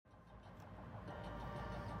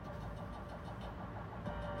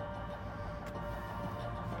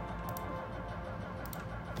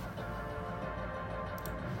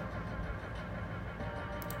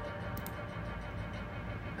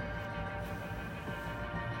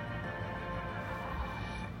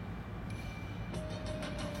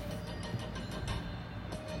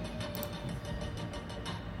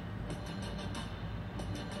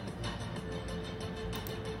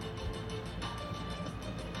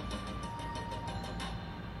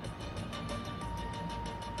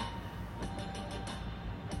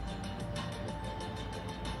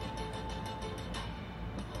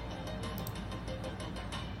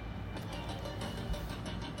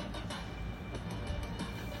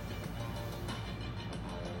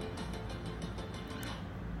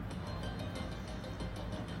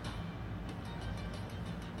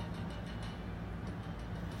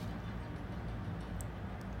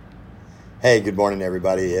Hey, good morning,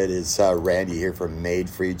 everybody. It is Randy here from Made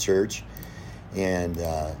Free Church. And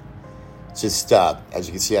as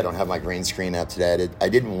you can see, I don't have my green screen up today. I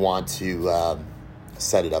didn't want to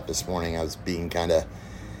set it up this morning. I was being kind of,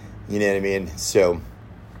 you know what I mean? So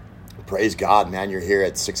praise God, man. You're here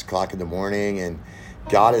at 6 o'clock in the morning, and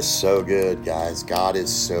God is so good, guys. God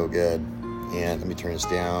is so good. And let me turn this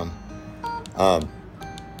down.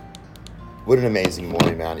 What an amazing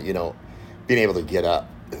morning, man. You know, being able to get up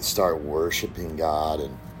and start worshiping God.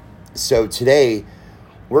 And so today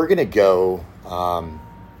we're going to go,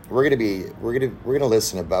 we're going to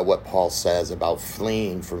listen about what Paul says about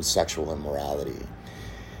fleeing from sexual immorality.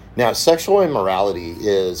 Now, sexual immorality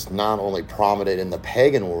is not only prominent in the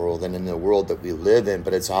pagan world and in the world that we live in,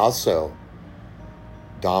 but it's also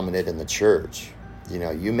dominant in the church. You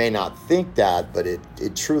know, you may not think that, but it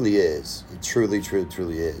truly is. It truly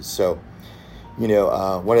is. So, you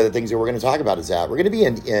know, one of the things that we're going to talk about is that we're going to be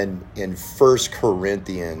in 1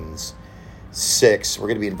 Corinthians 6. We're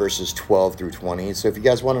going to be in verses 12 through 20. So if you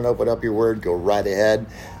guys want to open up your word, go right ahead.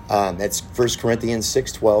 That's 1 Corinthians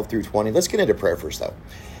 6, 12 through 20. Let's get into prayer first, though.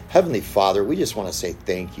 Heavenly Father, we just want to say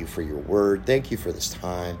thank you for your word. Thank you for this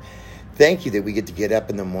time. Thank you that we get to get up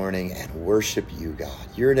in the morning and worship you, God.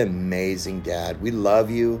 You're an amazing dad. We love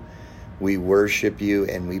you. We worship you,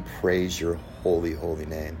 and we praise your holy, holy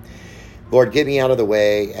name. Lord, get me out of the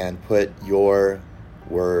way and put your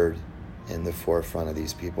word in the forefront of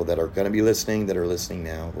these people that are going to be listening, that are listening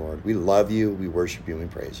now, Lord. We love you, we worship you, and we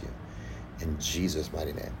praise you. In Jesus'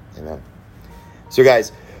 mighty name, amen. So,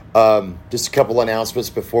 guys, just a couple announcements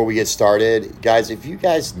before we get started. Guys, if you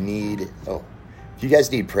guys need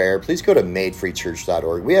prayer, please go to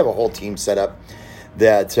madefreechurch.org. We have a whole team set up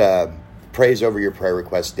that prays over your prayer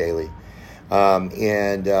requests daily.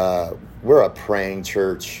 We're a praying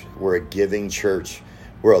church. We're a giving church.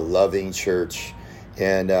 We're a loving church.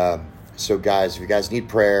 And so, guys, if you guys need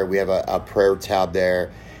prayer, we have a prayer tab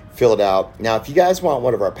there. Fill it out. Now, if you guys want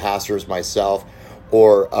one of our pastors, myself,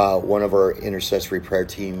 or one of our intercessory prayer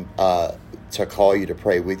team to call you to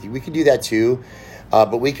pray with you, we can do that too.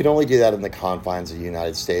 But we can only do that in the confines of the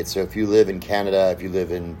United States. So if you live in Canada, if you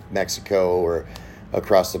live in Mexico, or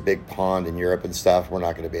across the big pond in Europe and stuff, we're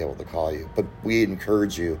not going to be able to call you. But we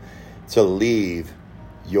encourage you to leave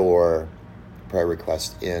your prayer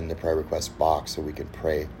request in the prayer request box so we can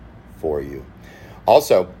pray for you.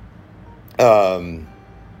 Also, guys,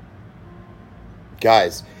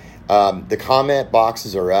 the comment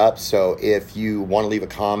boxes are up. So if you want to leave a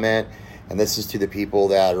comment, and this is to the people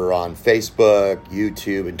that are on Facebook,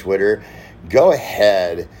 YouTube, and Twitter, go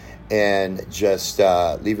ahead and just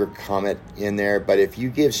leave your comment in there. But if you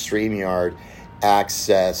give StreamYard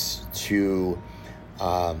access to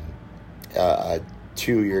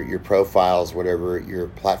your profiles, whatever your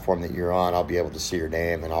platform that you're on, I'll be able to see your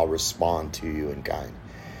name and I'll respond to you in kind.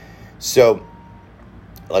 So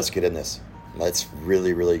let's get in this. Let's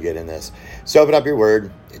really, really get in this. So open up your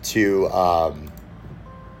word to 1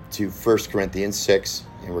 Corinthians 6,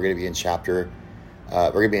 and we're going to be in chapter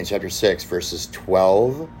 6, verses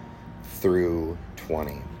 12 through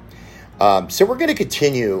 20. So we're going to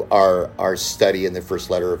continue our study in the first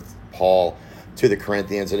letter of Paul to the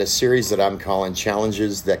Corinthians in a series that I'm calling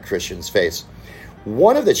Challenges That Christians Face.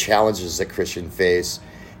 One of the challenges that Christians face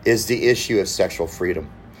is the issue of sexual freedom.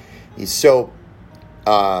 So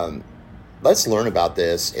let's learn about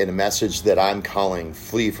this in a message that I'm calling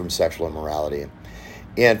Flee from Sexual Immorality.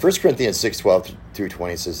 And 1 Corinthians 6, 12 through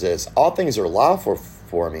 20 says this: all things are lawful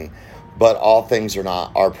for me, but all things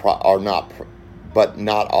not all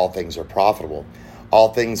things are profitable.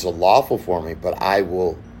 All things are lawful for me, but I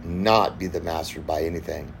will not be the mastered by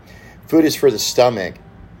anything. Food is for the stomach,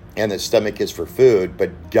 and the stomach is for food,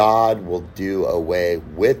 but God will do away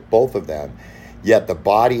with both of them. Yet the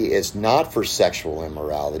body is not for sexual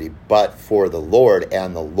immorality, but for the Lord,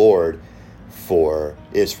 and the Lord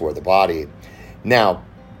is for the body. Now,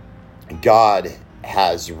 God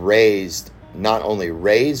has not only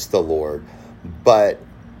raised the Lord, but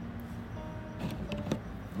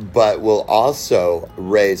will also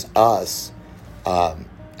raise us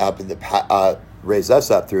raise us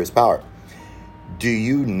up through his power. Do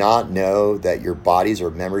you not know that your bodies are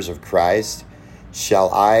members of Christ?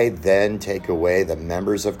 Shall I then take away the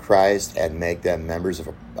members of Christ and make them members of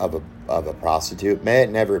a prostitute? May it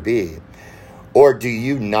never be. Or do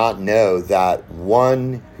you not know that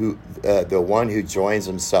the one who joins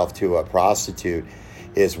himself to a prostitute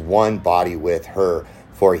is one body with her?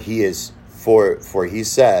 For he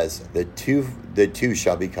says the two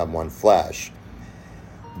shall become one flesh.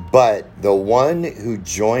 But the one who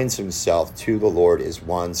joins himself to the Lord is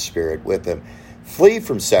one spirit with him. Flee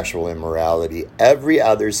from sexual immorality. Every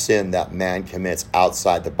other sin that man commits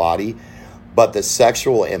outside the body, but the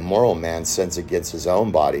sexual immoral man sins against his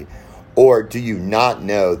own body. Or do you not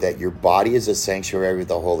know that your body is a sanctuary of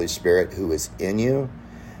the Holy Spirit who is in you,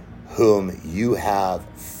 whom you have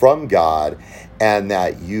from God, and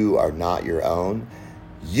that you are not your own?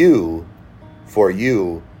 For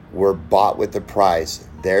you were bought with a price,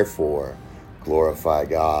 therefore glorify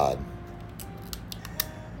God.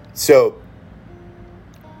 So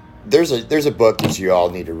there's a book that you all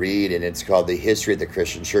need to read, and it's called The History of the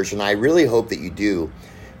Christian Church. And I really hope that you do.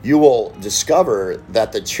 You will discover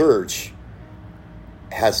that the church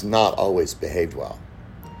has not always behaved well.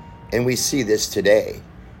 And we see this today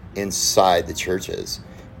inside the churches.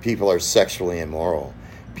 People are sexually immoral.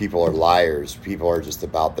 People are liars. People are just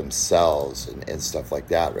about themselves and stuff like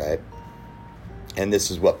that, right? And this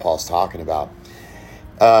is what Paul's talking about.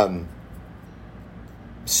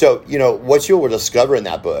 So, what you will discover in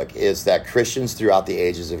that book is that Christians throughout the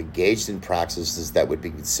ages have engaged in practices that would be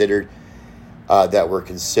considered, that were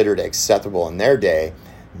considered acceptable in their day,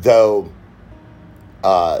 though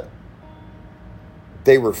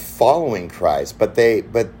they were following Christ. But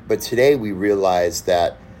today we realize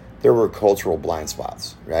that there were cultural blind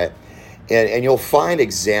spots, right? And you'll find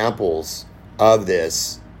examples of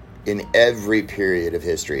this in every period of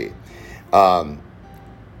history. The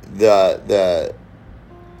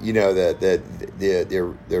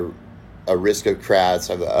aristocrats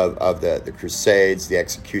of the Crusades, the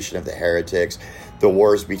execution of the heretics, the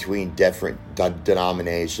wars between different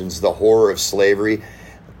denominations, the horror of slavery,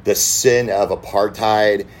 the sin of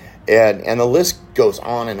apartheid, and the list goes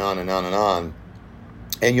on and on and on and on.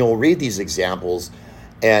 And you'll read these examples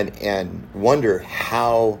and wonder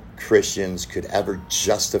how Christians could ever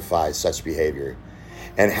justify such behavior,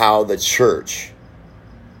 and how the church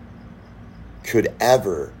could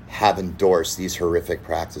ever have endorsed these horrific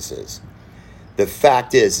practices. The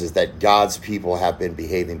fact is that God's people have been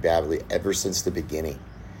behaving badly ever since the beginning.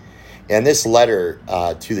 And this letter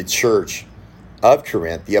to the church of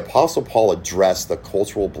Corinth, the Apostle Paul addressed the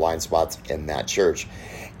cultural blind spots in that church.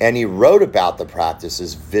 And he wrote about the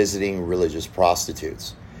practices visiting religious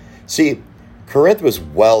prostitutes. See, Corinth was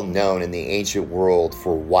well known in the ancient world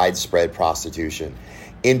for widespread prostitution.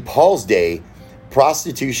 In Paul's day,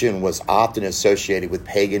 prostitution was often associated with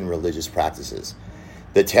pagan religious practices.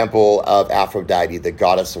 The temple of Aphrodite, the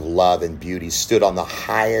goddess of love and beauty, stood on the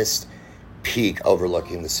highest peak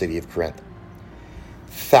overlooking the city of Corinth.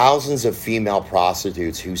 Thousands of female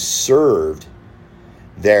prostitutes who served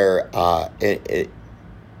there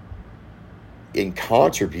and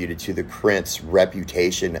contributed to the Corinth's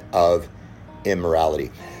reputation of immorality.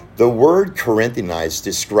 The word Corinthianized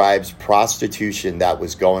describes prostitution that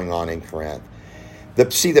was going on in Corinth.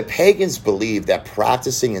 The pagans believed that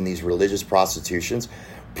practicing in these religious prostitutions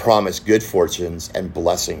promised good fortunes and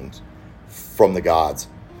blessings from the gods.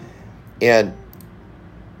 And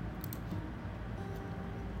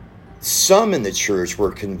some in the church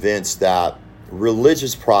were convinced that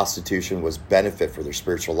religious prostitution was benefit for their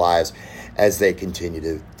spiritual lives as they continue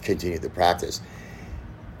the practice.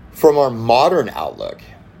 From our modern outlook,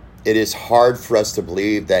 it is hard for us to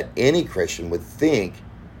believe that any Christian would think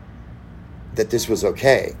that this was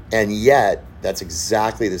okay. And yet, that's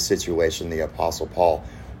exactly the situation the Apostle Paul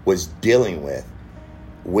was dealing with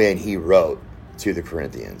when he wrote to the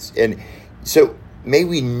Corinthians. And so may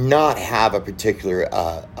we not have a particular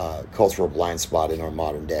cultural blind spot in our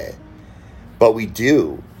modern day, but we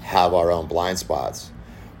do have our own blind spots.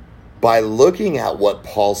 By looking at what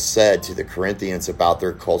Paul said to the Corinthians about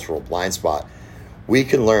their cultural blind spot, we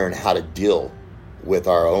can learn how to deal with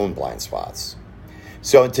our own blind spots.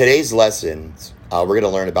 So in today's lessons, we're going to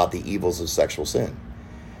learn about the evils of sexual sin.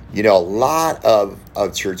 A lot of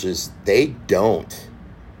churches, they don't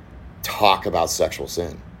talk about sexual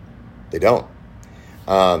sin. They don't.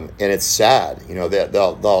 And it's sad.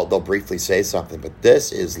 They'll briefly say something, but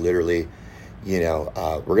this is literally,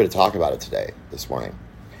 we're going to talk about it today, this morning.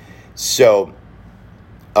 So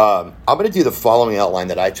I'm going to do the following outline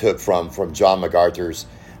that I took from John MacArthur's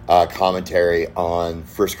commentary on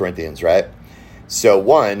 1 Corinthians, right? So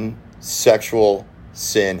 1, sexual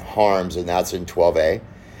sin harms, and that's in 12a.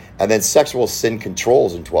 And then sexual sin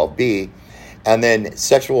controls in 12b. And then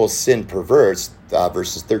sexual sin perverts,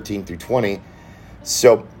 verses 13 through 20.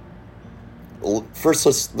 So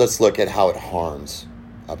first, let's look at how it harms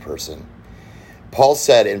a person. Paul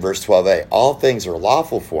said in verse 12a, all things are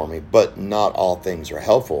lawful for me, but not all things are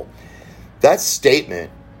helpful. That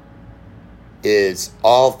statement is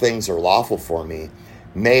all things are lawful for me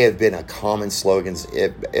may have been a common slogan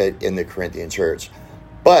in the Corinthian church.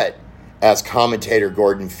 But as commentator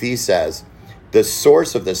Gordon Fee says, The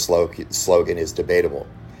source of this slogan is debatable.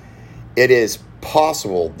 It is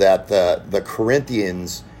possible that the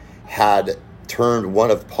Corinthians had turned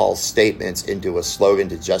one of Paul's statements into a slogan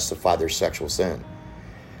to justify their sexual sin.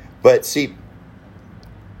 But see,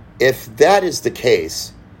 if that is the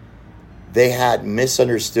case, they had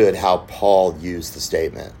misunderstood how Paul used the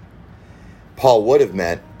statement. Paul would have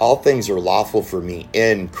meant, all things are lawful for me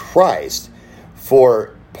in Christ.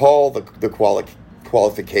 For Paul, the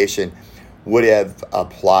qualification would have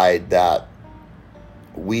applied that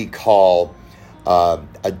we call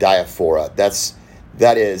a diaphora.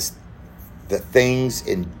 That is the things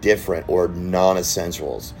indifferent or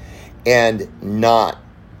non-essentials, and not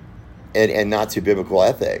to biblical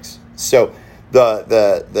ethics. So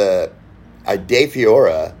the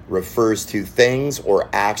adiaphora refers to things or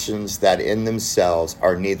actions that in themselves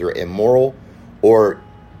are neither immoral or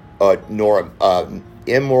immoral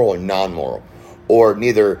or non-moral, or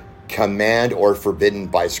neither command or forbidden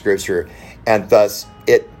by Scripture, and thus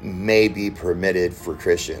it may be permitted for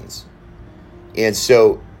Christians. And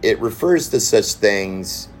so it refers to such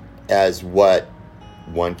things as what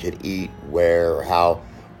one can eat, wear, or how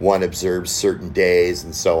one observes certain days,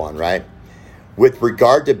 and so on, right? With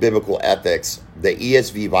regard to biblical ethics, the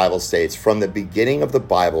ESV Bible states, from the beginning of the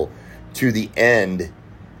Bible to the end,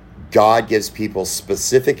 God gives people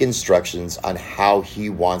specific instructions on how he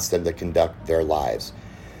wants them to conduct their lives.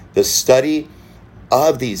 The study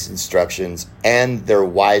of these instructions and their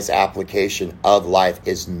wise application of life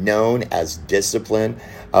is known as discipline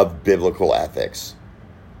of biblical ethics.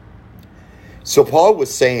 So Paul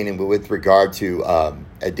was saying, and with regard to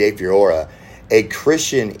adiaphora, a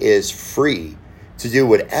Christian is free to do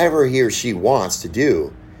whatever he or she wants to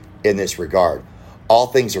do in this regard. All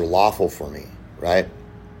things are lawful for me, right?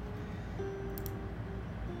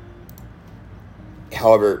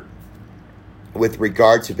 However, with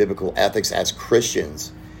regard to biblical ethics as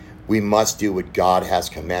Christians, we must do what God has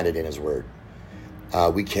commanded in his word.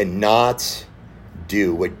 We cannot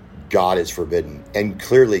do what God has forbidden. And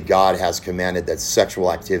clearly God has commanded that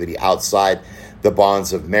sexual activity outside the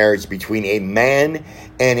bonds of marriage between a man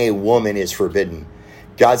and a woman is forbidden.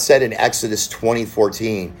 God said in Exodus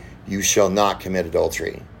 20:14, you shall not commit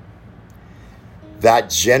adultery. That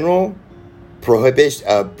general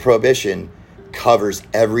prohibition covers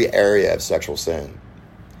every area of sexual sin.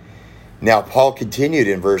 Now, Paul continued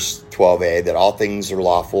in verse 12a that all things are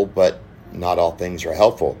lawful, but not all things are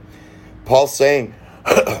helpful. Paul's saying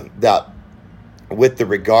that with the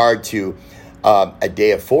regard to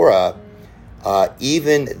adiaphora,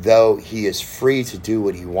 even though he is free to do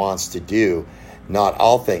what he wants to do, not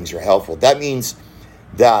all things are helpful. That means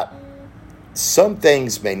that some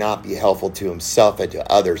things may not be helpful to himself and to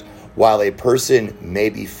others. While a person may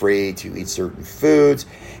be free to eat certain foods,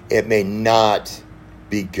 it may not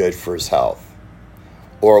be good for his health.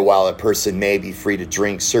 Or while a person may be free to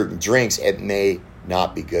drink certain drinks, it may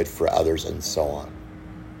not be good for others, and so on.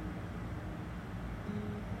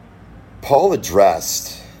 Paul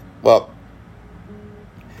addressed, an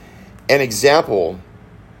example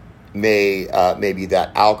may be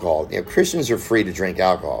that alcohol. Christians are free to drink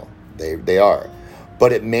alcohol. They are.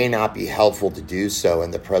 But it may not be helpful to do so in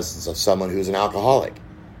the presence of someone who's an alcoholic,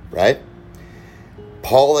 right?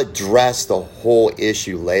 Paul addressed the whole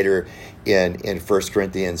issue later in 1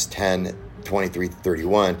 Corinthians 10,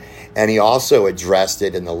 23-31, and he also addressed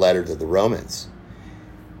it in the letter to the Romans.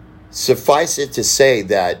 Suffice it to say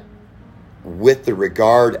that with the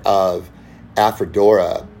regard of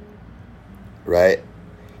adiaphora, right,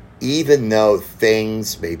 even though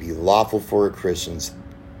things may be lawful for Christians,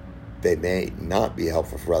 they may not be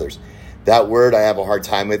helpful for others. That word I have a hard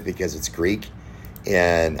time with because it's Greek,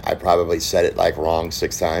 and I probably said it wrong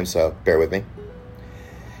 6 times, so bear with me.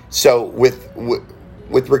 So with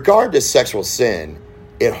regard to sexual sin,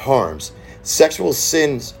 it harms. Sexual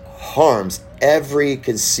sin harms every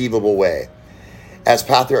conceivable way. As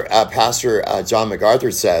Pastor John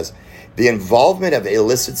MacArthur says, the involvement of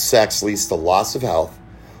illicit sex leads to loss of health,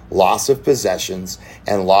 loss of possessions,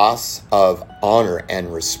 and loss of honor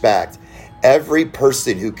and respect. Every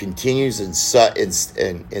person who continues in such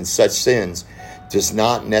sins does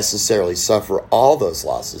not necessarily suffer all those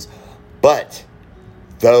losses, but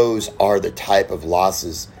those are the type of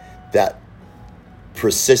losses that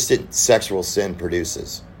persistent sexual sin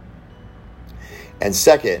produces. And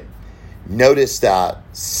second, notice that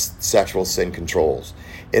sexual sin controls.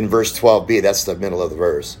 In verse 12b, that's the middle of the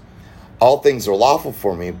verse. All things are lawful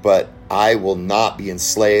for me, but I will not be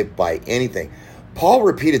enslaved by anything. Paul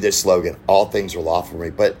repeated this slogan, all things are lawful for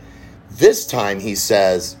me, but this time he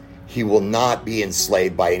says he will not be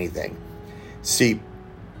enslaved by anything. See,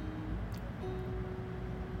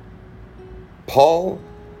 Paul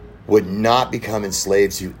would not become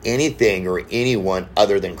enslaved to anything or anyone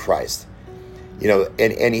other than Christ.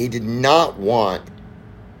 And he did not want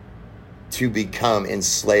to become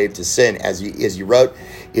enslaved to sin, as he wrote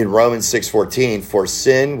in Romans 6:14, for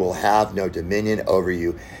sin will have no dominion over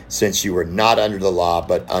you, since you are not under the law,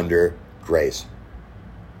 but under grace.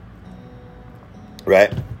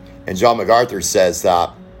 Right? And John MacArthur says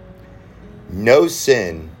that no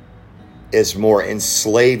sin is more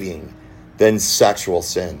enslaving than sexual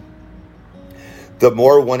sin. The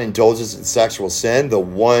more one indulges in sexual sin, the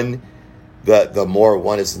more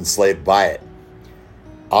one is enslaved by it.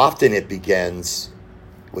 Often it begins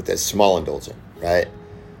with a small indulgence, right?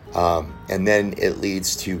 And then it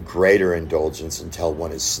leads to greater indulgence until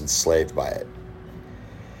one is enslaved by it.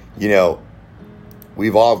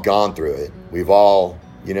 We've all gone through it. We've all,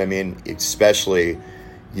 especially,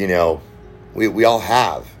 we all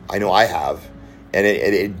have. I know I have. And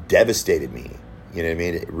it devastated me.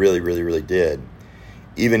 It really, really, really did.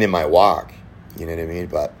 Even in my walk,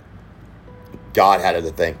 But God had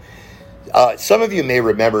other thing. Some of you may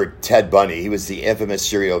remember Ted Bundy. He was the infamous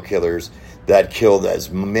serial killer that killed as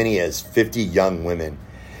many as 50 young women.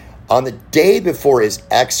 On the day before his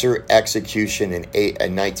execution in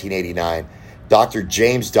 1989, Dr.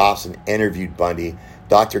 James Dobson interviewed Bundy.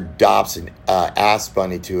 Dr. Dobson asked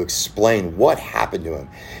Bundy to explain what happened to him.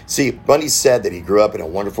 See, Bundy said that he grew up in a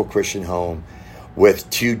wonderful Christian home with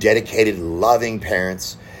 2 dedicated, loving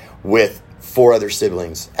parents, with 4 other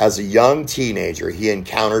siblings. As a young teenager, he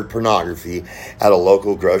encountered pornography at a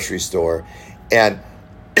local grocery store and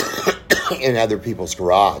in other people's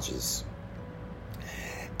garages.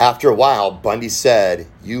 After a while, Bundy said,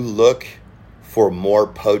 "You look for more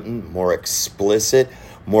potent, more explicit,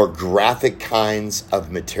 more graphic kinds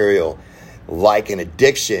of material. Like an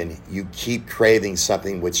addiction, you keep craving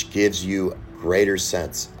something which gives you greater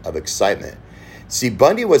sense of excitement." See,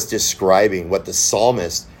 Bundy was describing what the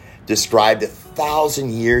psalmist described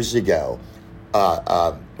 1,000 years ago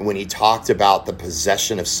when he talked about the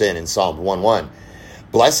possession of sin in Psalm 1:1.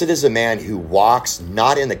 "Blessed is a man who walks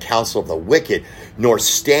not in the counsel of the wicked, nor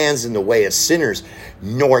stands in the way of sinners,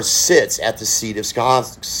 nor sits at the seat of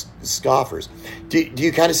scoffers." Do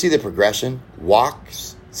you kind of see the progression?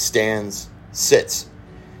 Walks, stands, sits.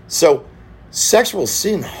 So sexual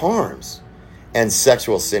sin harms and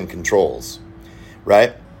sexual sin controls,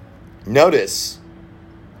 right? Notice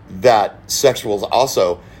that sexual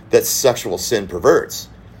sin perverts.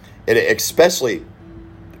 It especially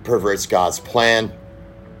perverts God's plan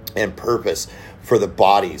and purpose for the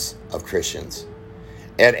bodies of Christians.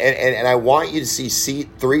 And I want you to see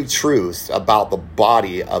 3 truths about the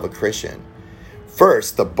body of a Christian.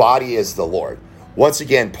 First, the body is the Lord. Once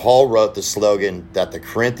again, Paul wrote the slogan that the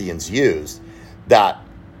Corinthians used, that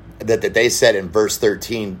they said in verse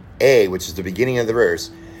 13a, which is the beginning of the verse,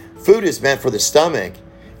 "Food is meant for the stomach,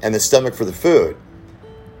 and the stomach for the food."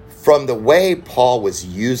 From the way Paul was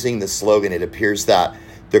using the slogan, it appears that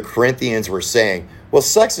the Corinthians were saying, well,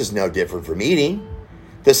 sex is no different from eating.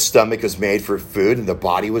 The stomach was made for food, and the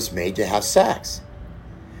body was made to have sex.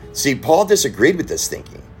 See, Paul disagreed with this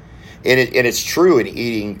thinking. And it's true, in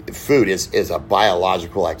eating food is a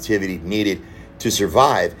biological activity needed to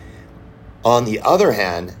survive. On the other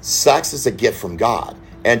hand, sex is a gift from God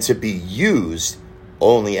and to be used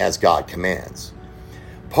only as God commands.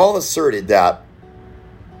 Paul asserted that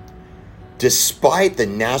despite the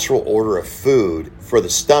natural order of food for the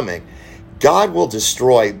stomach, God will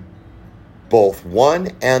destroy both one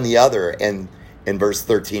and the other in verse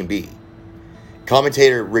 13b.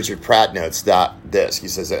 Commentator Richard Pratt notes that he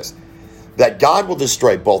says this, that God will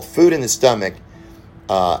destroy both food and the stomach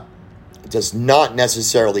does not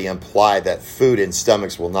necessarily imply that food and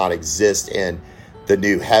stomachs will not exist in the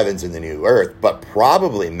new heavens and the new earth, but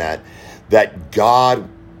probably meant that God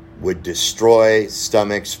would destroy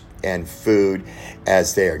stomachs and food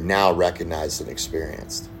as they are now recognized and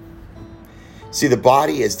experienced. See, the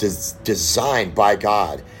body is designed by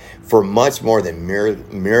God for much more than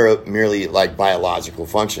merely like biological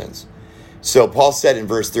functions. So Paul said in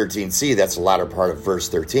verse 13c, that's the latter part of verse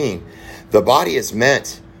 13, the body is not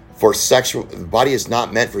meant for sexual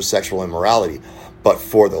immorality, but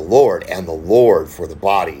for the Lord, and the Lord for the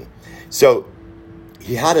body. So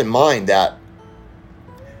he had in mind that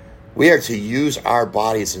we are to use our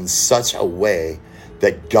bodies in such a way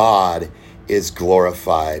that God is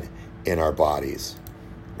glorified in our bodies,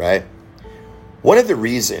 right? One of the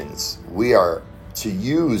reasons we are to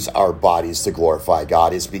use our bodies to glorify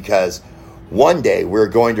God is because one day we're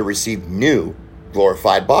going to receive new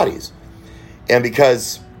glorified bodies. And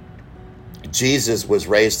because Jesus was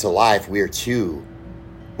raised to life, we are to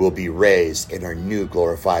will be raised in our new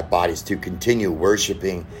glorified bodies to continue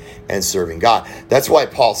worshiping and serving God. That's why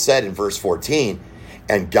Paul said in verse 14,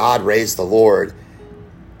 and God raised the Lord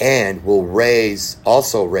and will raise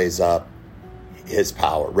up his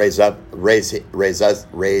power, raise us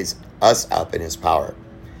up in his power.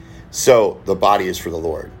 So the body is for the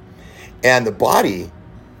Lord. And the body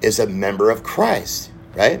is a member of Christ,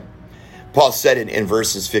 right? Paul said in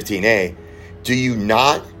verses 15a, do you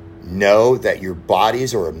not know that your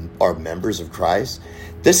bodies are members of Christ?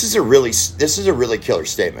 This is a really killer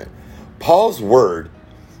statement. Paul's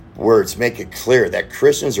words make it clear that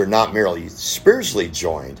Christians are not merely spiritually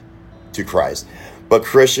joined to Christ, but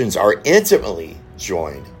Christians are intimately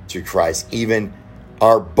joined to Christ. Even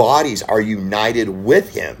our bodies are united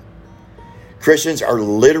with him. Christians are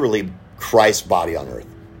literally Christ's body on earth,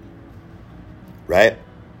 right?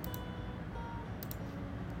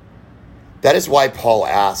 That is why Paul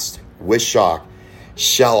asked with shock,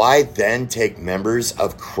 shall I then take members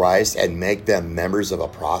of Christ and make them members of a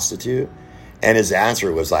prostitute? And his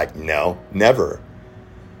answer was like, no, never.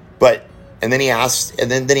 And then he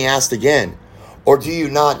asked again, or do you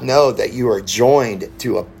not know that you are joined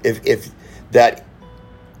to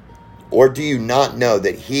or do you not know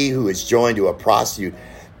that he who is joined to a prostitute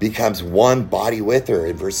becomes one body with her,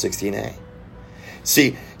 in verse 16a?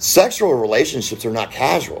 See, sexual relationships are not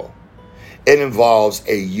casual. It involves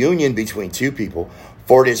a union between two people,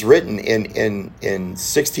 for it is written in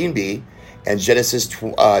 16b and Genesis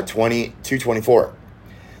 22:24,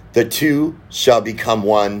 the two shall become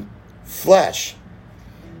one flesh.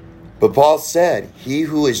 But Paul said, he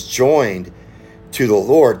who is joined to the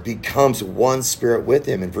Lord becomes one spirit with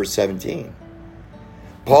him, in verse 17.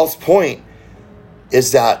 Paul's point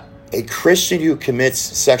is that a Christian who commits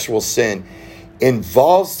sexual sin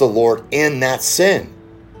involves the Lord in that sin.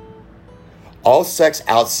 All sex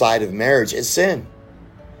outside of marriage is sin.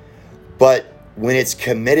 But when it's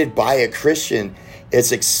committed by a Christian,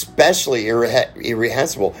 it's especially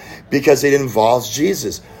irreprehensible because it involves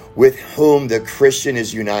Jesus, with whom the Christian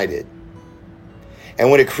is united.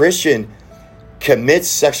 And when a Christian commits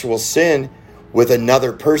sexual sin with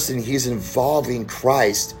another person, he's involving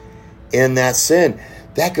Christ in that sin.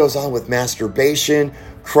 That goes on with masturbation,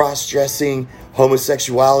 cross-dressing,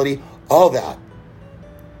 homosexuality, all that.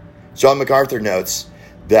 John MacArthur notes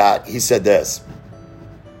that he said this: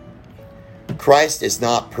 Christ is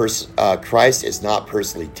not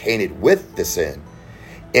personally tainted with the sin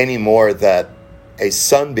any more that a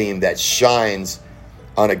sunbeam that shines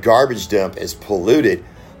on a garbage dump is polluted,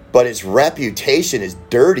 but its reputation is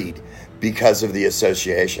dirtied because of the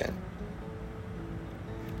association.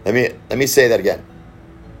 Let me say that again.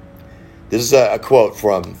 This is a quote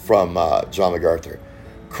from John MacArthur.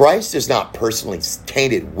 Christ is not personally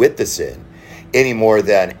tainted with the sin any more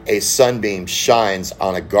than a sunbeam shines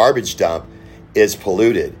on a garbage dump is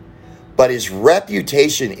polluted, but his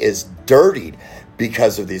reputation is dirtied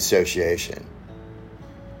because of the association.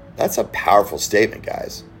 That's a powerful statement,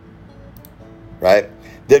 guys. Right?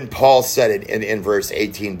 Then Paul said it in verse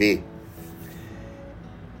 18b.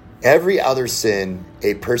 Every other sin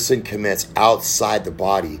a person commits outside the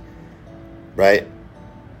body, right?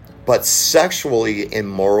 But sexually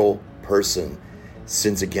immoral person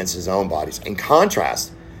sins against his own bodies. In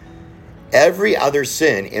contrast, every other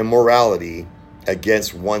sin, immorality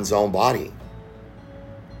against one's own body.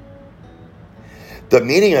 The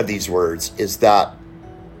meaning of these words is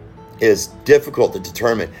difficult to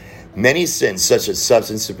determine. Many sins, such as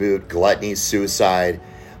substance abuse, gluttony, suicide,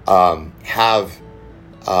 have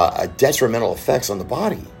detrimental effects on the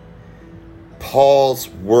body. Paul's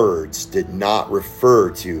words did not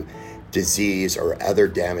refer to disease or other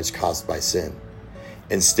damage caused by sin.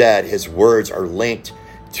 Instead, his words are linked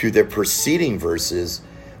to the preceding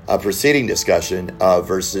discussion of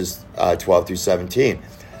verses 12 through 17.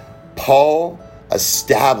 Paul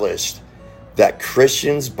established that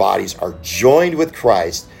Christians' bodies are joined with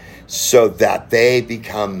Christ so that they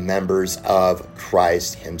become members of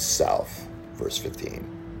Christ himself. Verse 15.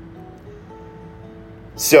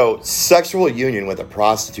 So, sexual union with a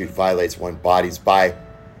prostitute violates one's bodies by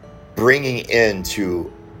bringing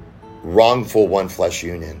into wrongful one flesh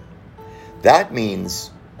union. That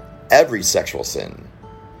means every sexual sin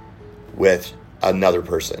with another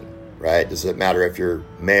person, right? Doesn't matter if you're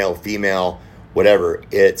male, female, whatever.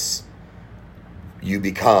 It's you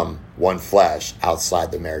become one flesh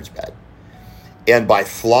outside the marriage bed. And by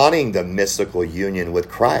flaunting the mystical union with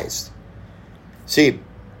Christ. See,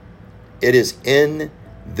 it is in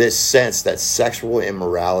this sense that sexual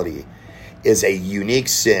immorality is a unique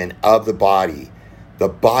sin of the body. The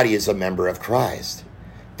body is a member of Christ.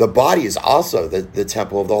 The body is also the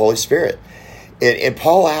temple of the Holy Spirit. And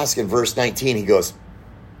Paul asks in verse 19, he goes,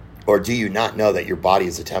 or do you not know that your body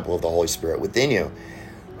is a temple of the Holy Spirit within you,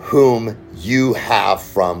 whom you have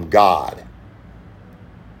from God?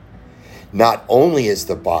 Not only is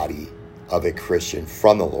the body of a Christian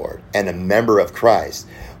from the Lord and a member of Christ,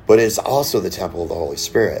 but it is also the temple of the Holy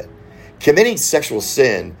Spirit. Committing sexual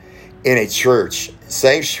sin in a church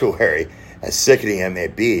sanctuary, as sickening it may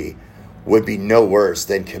be, would be no worse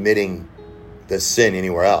than committing the sin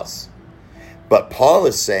anywhere else. But Paul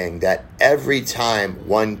is saying that every time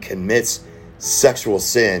one commits sexual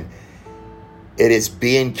sin, it is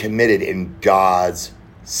being committed in God's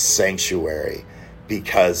sanctuary,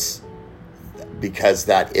 because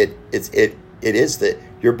that it is that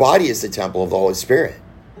your body is the temple of the Holy Spirit.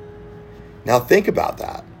 Now think about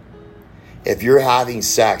that. If you're having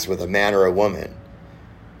sex with a man or a woman,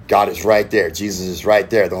 God is right there. Jesus is right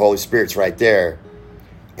there. The Holy Spirit's right there.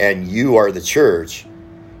 And you are the church.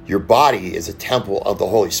 Your body is a temple of the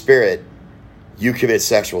Holy Spirit. You commit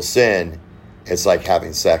sexual sin, it's like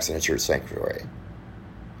having sex in a church sanctuary.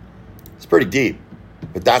 It's pretty deep,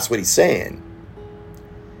 but that's what he's saying.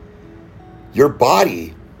 Your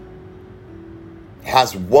body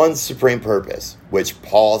has one supreme purpose, which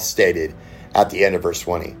Paul stated at the end of verse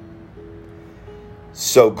 20.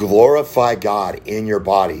 So glorify God in your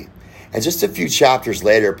body. And just a few chapters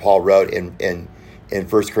later, Paul wrote in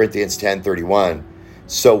 1 Corinthians 10:31,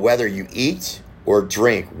 so whether you eat or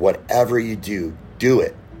drink, whatever you do, do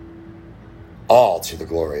it all to the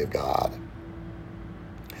glory of God.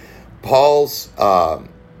 Paul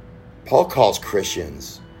calls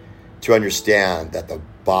Christians to understand that the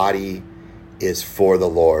body is for the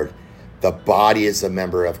Lord. The body is a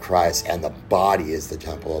member of Christ, and the body is the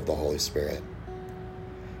temple of the Holy Spirit.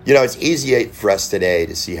 You know, it's easy for us today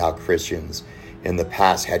to see how Christians in the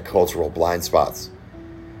past had cultural blind spots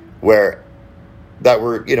that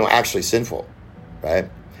were, actually sinful, right?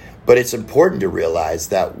 But it's important to realize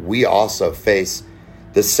that we also face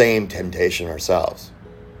the same temptation ourselves.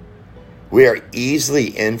 We are easily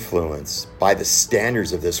influenced by the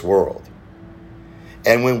standards of this world.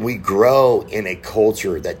 And when we grow in a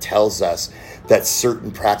culture that tells us that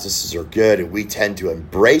certain practices are good, and we tend to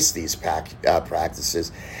embrace these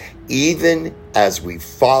practices, even as we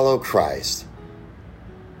follow Christ,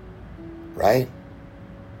 right?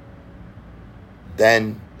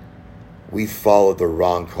 Then we follow the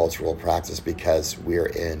wrong cultural practice because we are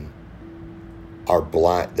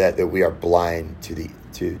blind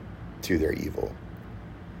to their evil.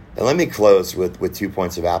 And let me close with 2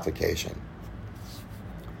 points of application.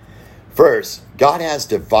 First, God has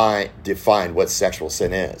defined what sexual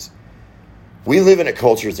sin is. We live in a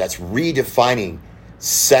culture that's redefining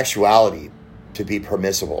sexuality to be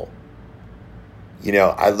permissible.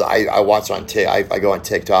 I watch on I go on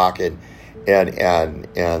TikTok and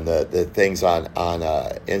the things on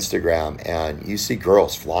Instagram, and you see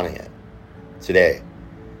girls flaunting it today.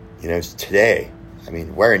 Today, I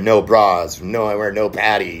mean, wearing no bras, wearing no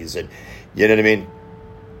panties, and you know what I mean.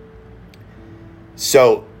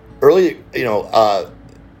 So early, the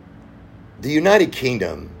United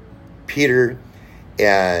Kingdom, Peter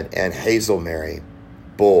and Hazel Mary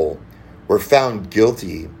Bull were found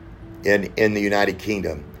guilty in the United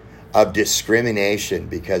Kingdom of discrimination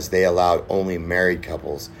because they allowed only married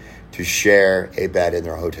couples to share a bed in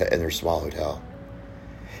their small hotel.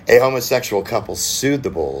 A homosexual couple sued the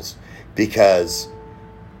Bulls because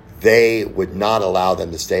they would not allow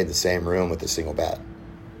them to stay in the same room with a single bed.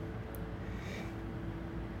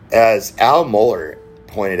 As Al Mohler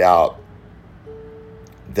pointed out,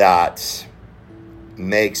 that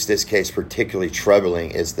makes this case particularly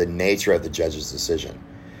troubling is the nature of the judge's decision.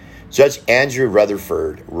 Judge Andrew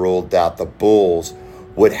Rutherford ruled that the Bulls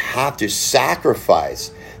would have to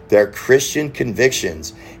sacrifice their Christian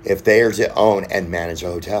convictions if they are to own and manage a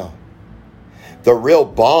hotel. The real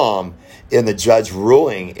bomb in the judge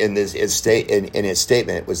ruling in his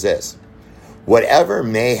statement was this: whatever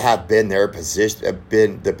may have been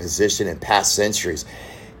the position in past centuries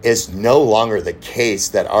is no longer the case.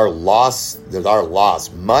 That our laws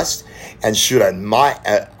must and should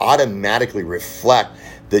automatically reflect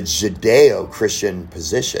the Judeo-Christian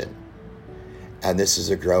position. And this is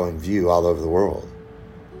a growing view all over the world.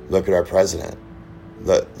 Look at our president.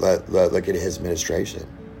 Look at his administration.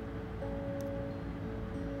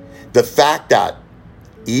 The fact that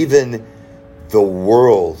even the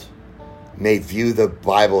world may view the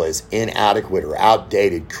Bible as inadequate or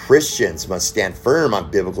outdated, Christians must stand firm on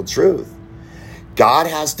biblical truth. God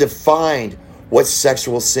has defined what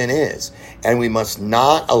sexual sin is, and we must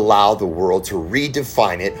not allow the world to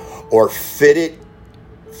redefine it or fit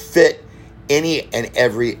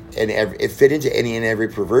it fit into any and every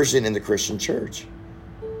perversion in the Christian church.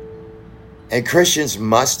 And Christians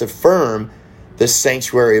must affirm the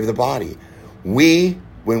sanctuary of the body.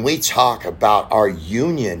 When we talk about our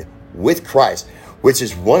union with Christ, which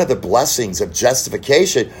is one of the blessings of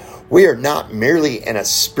justification, we are not merely in a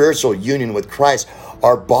spiritual union with Christ.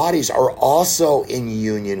 Our bodies are also in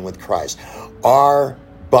union with Christ. Our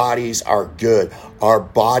bodies are good. Our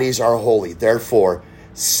bodies are holy. Therefore,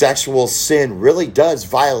 sexual sin really does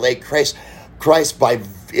violate Christ by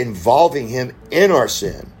involving him in our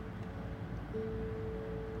sin.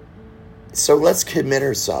 So let's commit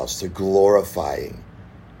ourselves to glorifying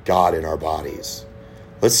God in our bodies.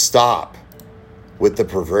 Let's stop with the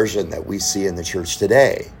perversion that we see in the church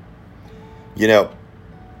today. You know,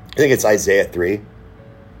 I think it's Isaiah 3.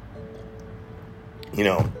 You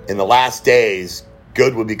know, in the last days,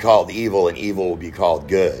 good would be called evil and evil would be called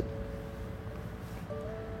good.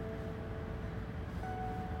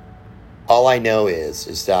 All I know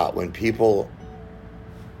is that when people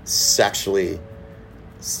sexually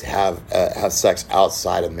have sex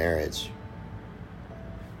outside of marriage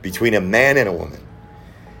between a man and a woman,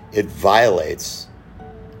 it violates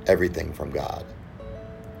everything from God.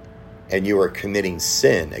 And you are committing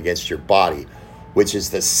sin against your body, which is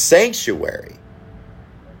the sanctuary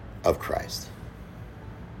of Christ.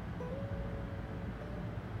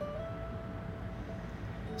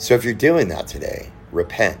 So if you're doing that today,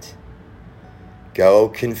 repent. Go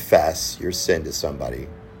confess your sin to somebody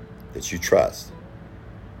that you trust.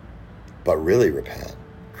 But really repent.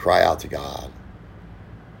 Cry out to God.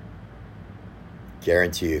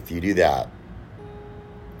 Guarantee you, if you do that,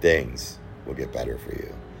 things will get better for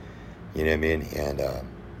you. You know what I mean? And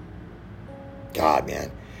God,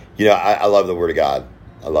 man. You know, I love the Word of God.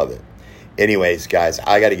 I love it. Anyways, guys,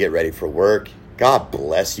 I got to get ready for work. God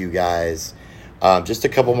bless you guys. Just a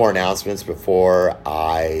couple more announcements before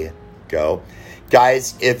I go.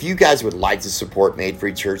 Guys, if you guys would like to support Made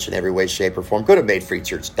Free Church in every way, shape, or form, go to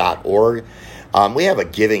madefreechurch.org. We have a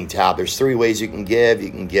giving tab. There's 3 ways you can give. You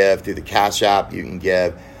can give through the Cash App. You can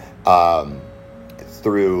give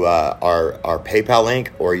through our PayPal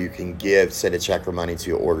link, or you can send a check or money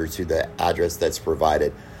to order to the address that's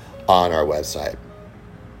provided on our website.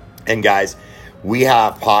 And guys, we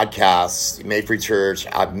have podcasts, Made Free Church.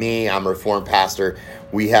 I'm a Reformed pastor.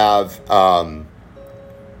 We have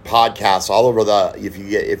podcasts all over if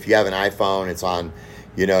you have an iPhone, it's on,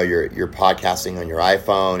 you know, you're podcasting on your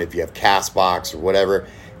iPhone. If you have Castbox or whatever,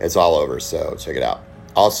 it's all over. So check it out.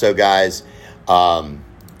 Also, guys,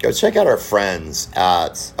 go check out our friends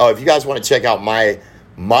if you guys want to check out my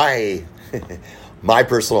my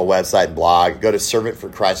personal website and blog, go to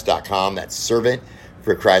servantforchrist.com. That's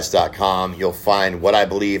servantforchrist.com. You'll find what I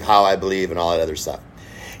believe, how I believe, and all that other stuff.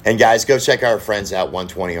 And guys, go check out our friends at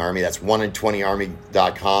 120 Army. That's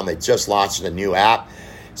 120army.com. They just launched a new app.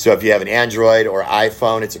 So if you have an Android or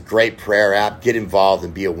iPhone, it's a great prayer app. Get involved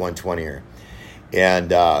and be a 120er. And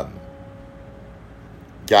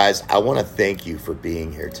guys, I want to thank you for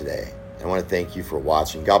being here today. I want to thank you for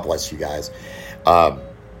watching. God bless you guys. And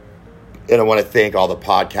I want to thank all the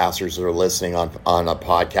podcasters that are listening on a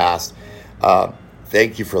podcast.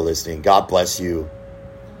 Thank you for listening. God bless you.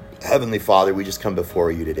 Heavenly Father, we just come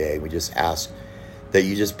before you today. We just ask that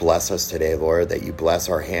you just bless us today, Lord, that you bless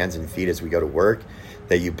our hands and feet as we go to work,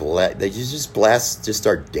 that you just bless just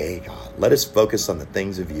our day, God. Let us focus on the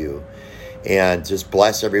things of you, and just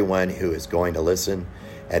bless everyone who is going to listen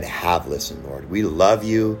and have listened, Lord. We love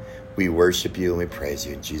you, we worship you, and we praise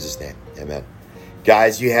you in Jesus' name. Amen.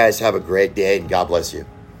 Guys, you guys have a great day, and God bless you.